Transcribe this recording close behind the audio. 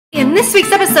In this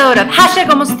week's episode of Hashtag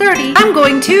Almost 30, I'm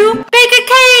going to bake a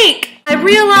cake! I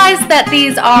realized that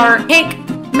these are cake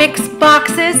mix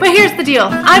boxes, but here's the deal.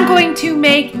 I'm going to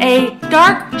make a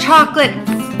dark chocolate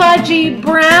fudgy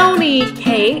brownie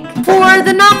cake. For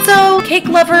the not-so-cake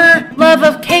lover, love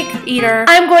of cake eater,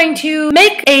 I'm going to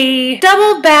make a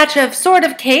double batch of sort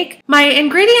of cake. My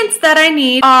ingredients that I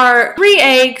need are 3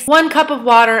 eggs, 1 cup of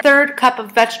water, 1/3 cup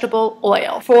of vegetable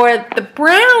oil. For the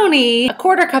brownie,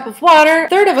 1/4 cup of water,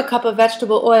 1/3 of a cup of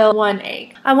vegetable oil, 1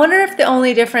 egg. I wonder if the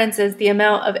only difference is the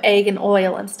amount of egg and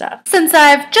oil and stuff. Since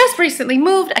I've just recently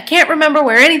moved, I can't remember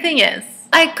where anything is.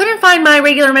 I couldn't find my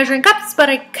regular measuring cups, but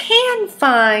I can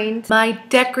find my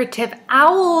decorative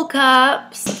owl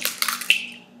cups.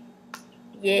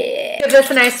 Yeah. Give this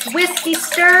a nice whiskey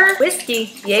stir.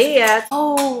 Whiskey, yeah.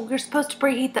 Oh, you're supposed to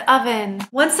preheat the oven.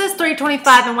 One says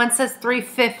 325 and one says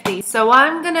 350. So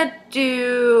I'm gonna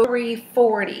do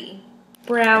 340.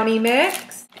 Brownie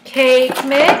mix, cake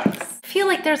mix. I feel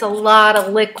like there's a lot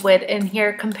of liquid in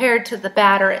here compared to the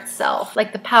batter itself,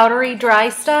 like the powdery dry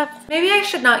stuff. Maybe I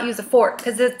should not use a fork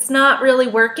because it's not really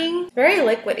working. It's very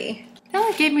liquidy. They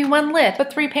only gave me 1 lid,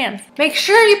 but 3 pans. Make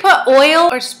sure you put oil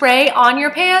or spray on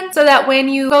your pan so that when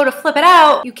you go to flip it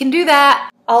out, you can do that.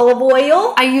 Olive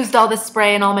oil. I used all this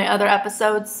spray in all my other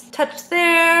episodes. Touch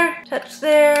there, touch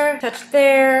there, touch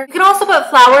there. You can also put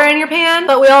flour in your pan,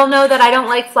 but we all know that I don't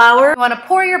like flour. You want to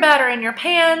pour your batter in your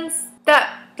pans.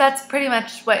 That's pretty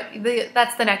much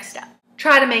that's the next step.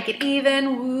 Try to make it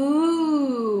even.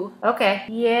 Woo. Okay.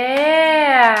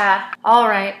 Yeah. All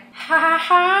right. Ha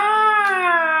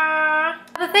ha.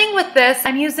 The thing with this,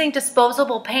 I'm using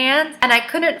disposable pans and I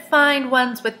couldn't find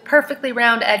ones with perfectly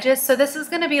round edges. So this is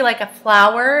going to be like a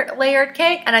flour layered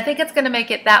cake. And I think it's going to make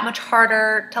it that much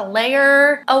harder to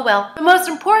layer. Oh well. The most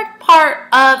important part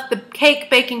of the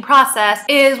cake baking process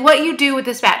is what you do with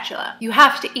the spatula. You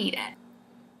have to eat it.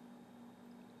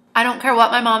 I don't care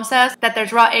what my mom says, that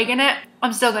there's raw egg in it,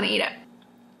 I'm still gonna eat it.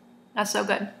 That's so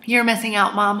good. You're missing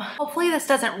out, Mom. Hopefully this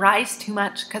doesn't rise too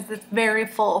much because it's very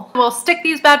full. We'll stick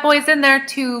these bad boys in there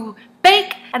to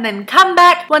bake and then come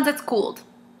back once it's cooled.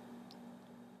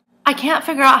 I can't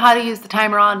figure out how to use the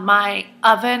timer on my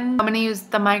oven. I'm gonna use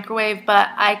the microwave, but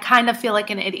I kind of feel like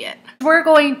an idiot. We're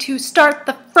going to start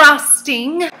the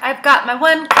frosting. I've got my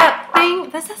 1 cup thing.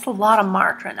 This is a lot of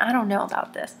margarine. I don't know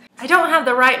about this. I don't have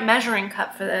the right measuring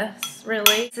cup for this,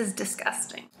 really. This is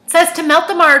disgusting. It says to melt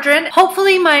the margarine.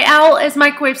 Hopefully my owl is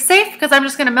microwave safe because I'm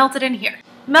just gonna melt it in here.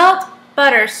 Melt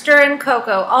butter, stir in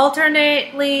cocoa.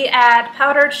 Alternately add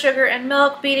powdered sugar and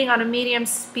milk, beating on a medium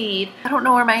speed. I don't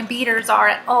know where my beaters are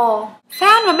at all.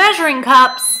 Found my measuring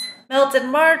cups. Melted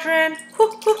margarine.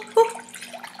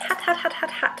 Hot, hot, hot, hot,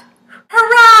 hot.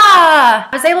 Hurrah! I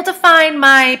was able to find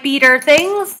my beater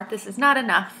things. This is not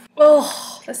enough.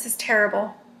 Oh, this is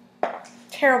terrible.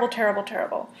 Terrible, terrible,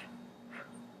 terrible.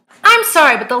 I'm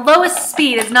sorry, but the lowest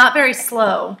speed is not very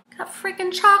slow. Got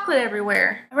freaking chocolate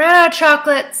everywhere. I ran out of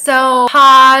chocolate, so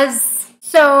pause.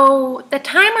 So the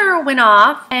timer went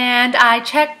off and I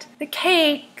checked the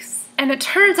cakes and it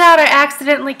turns out I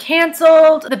accidentally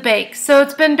canceled the bake. So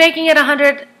it's been baking at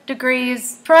 100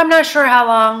 degrees for I'm not sure how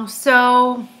long.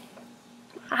 So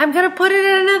I'm gonna put it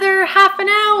in another half an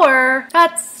hour.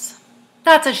 That's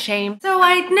a shame. So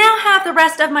I now have the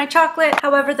rest of my chocolate.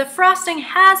 However, the frosting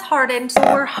has hardened, so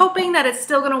we're hoping that it's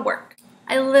still gonna work.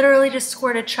 I literally just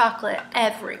squirted chocolate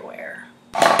everywhere.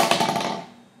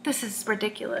 This is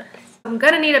ridiculous. I'm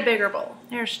gonna need a bigger bowl.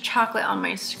 There's chocolate on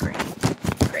my screen.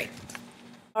 Great.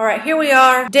 All right, here we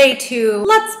are, day 2.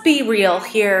 Let's be real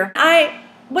here. I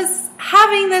was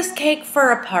having this cake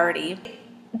for a party.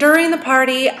 During the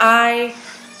party,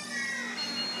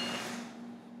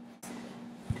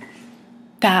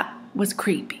 that was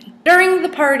creepy. During the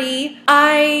party,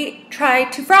 I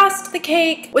tried to frost the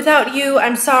cake without you.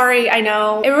 I'm sorry, I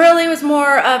know. It really was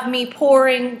more of me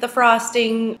pouring the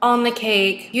frosting on the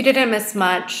cake. You didn't miss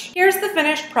much. Here's the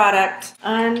finished product.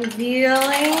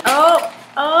 Unveiling.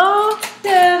 Oh,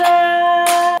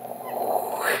 ta-da!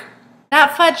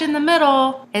 That fudge in the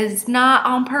middle is not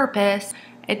on purpose.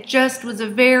 It just was a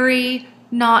very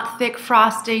not thick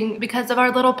frosting because of our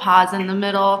little pause in the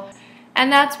middle. And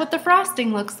that's what the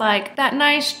frosting looks like. That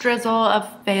nice drizzle of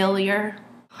failure.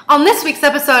 On this week's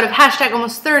episode of Hashtag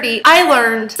Almost 30, I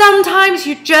learned sometimes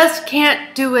you just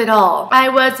can't do it all. I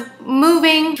was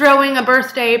moving, throwing a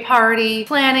birthday party,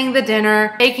 planning the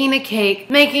dinner, baking a cake,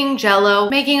 making jello,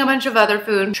 making a bunch of other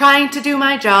food, trying to do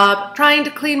my job, trying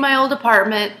to clean my old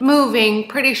apartment, moving.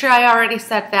 Pretty sure I already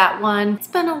said that one. It's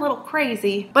been a little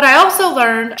crazy. But I also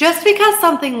learned just because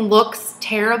something looks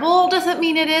terrible doesn't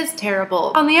mean it is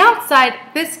terrible. On the outside,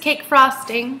 this cake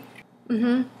frosting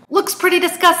looks pretty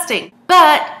disgusting,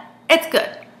 but It's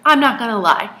good. I'm not gonna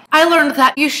lie. I learned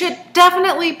that you should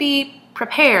definitely be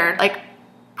prepared, like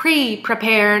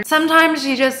pre-prepared. Sometimes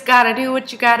you just gotta do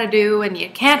what you gotta do and you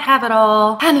can't have it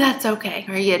all, and that's okay.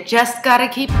 Or you just gotta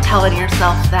keep telling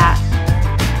yourself that.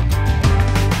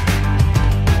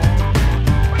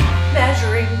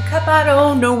 Measuring cup, I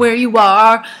don't know where you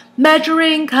are.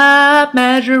 Measuring cup,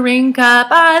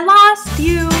 I lost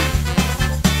you.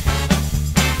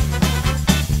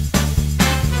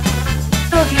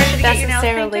 You should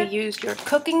necessarily use your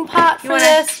cooking pot for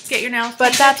this, get your nails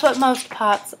but that's what most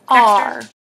pots are.